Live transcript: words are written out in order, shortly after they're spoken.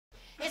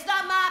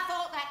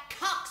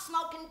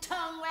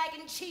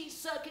wagging, cheese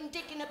sucking,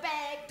 dick in a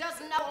bag,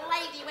 doesn't know a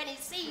lady when he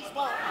sees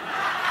one.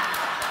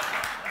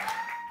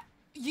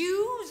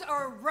 Yous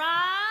are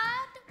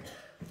right.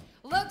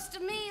 Looks to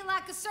me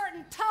like a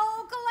certain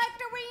toll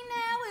collector we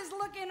know is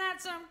looking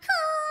at some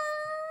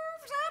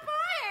curves up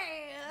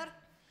ahead.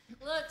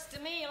 Looks to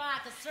me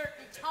like a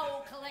certain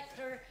toll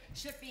collector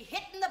should be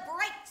hitting the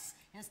brakes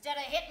instead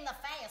of hitting the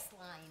fast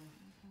lane.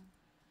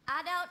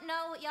 I don't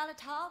know what y'all are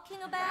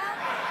talking about.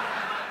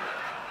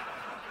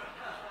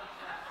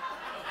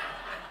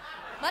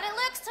 But it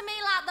looks to me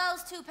like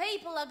those two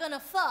people are gonna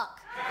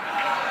fuck.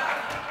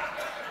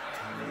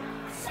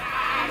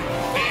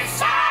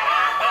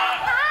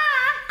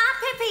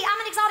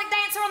 I'm an exotic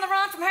dancer on the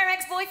run from her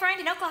ex-boyfriend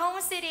in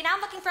Oklahoma City, and I'm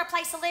looking for a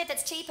place to live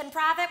that's cheap and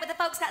private, but the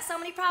folks got so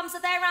many problems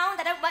of their own,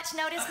 they don't much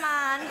notice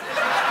mine.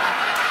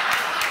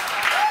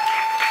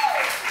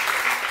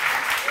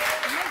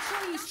 Make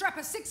sure you strap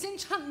a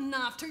 6-inch hunting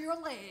knife to your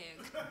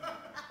leg.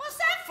 What's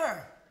that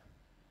for?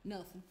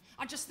 Nothing.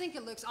 I just think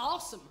it looks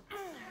awesome.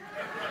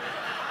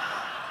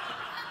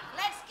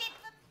 Let's get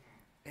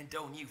the... And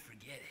don't you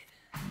forget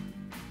it.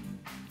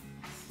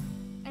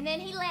 And then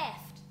he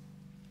left.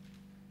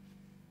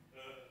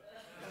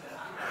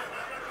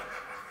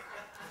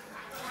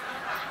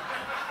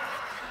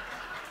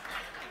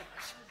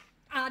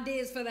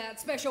 Ideas for that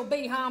special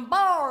behind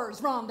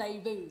bars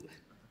rendezvous.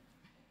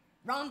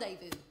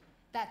 Rendezvous.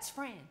 That's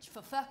French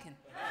for fucking.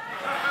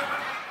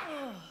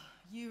 Oh,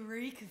 you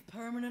reek of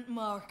permanent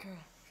marker.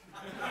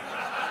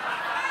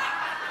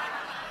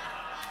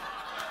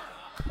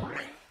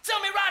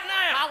 Tell me right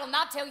now! I will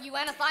not tell you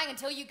anything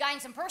until you gain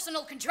some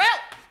personal control.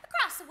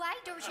 Across the way,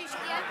 doors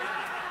usually open.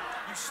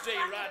 You stay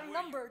right where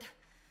Numbered.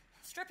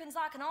 Stripping's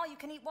like an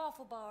all-you-can-eat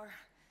waffle bar.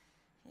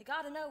 You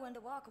gotta know when to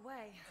walk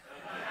away.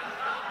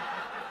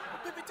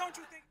 Baby, don't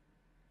you think...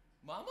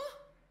 Mama?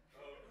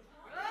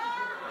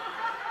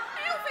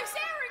 Elvis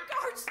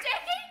Aaron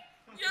Sticky?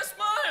 Yes,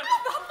 ma'am!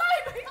 Oh, my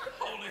baby!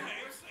 Holy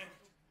hands.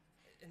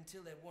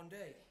 Until that one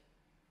day,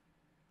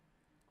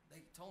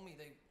 they told me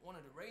they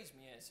wanted to raise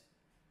me as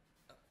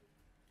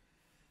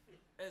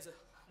a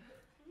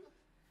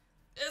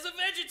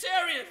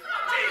vegetarian.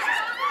 Jesus!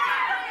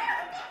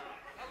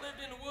 I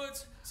lived in the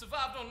woods,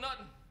 survived on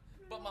nothing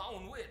but my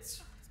own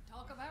wits.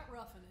 Talk about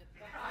roughing it.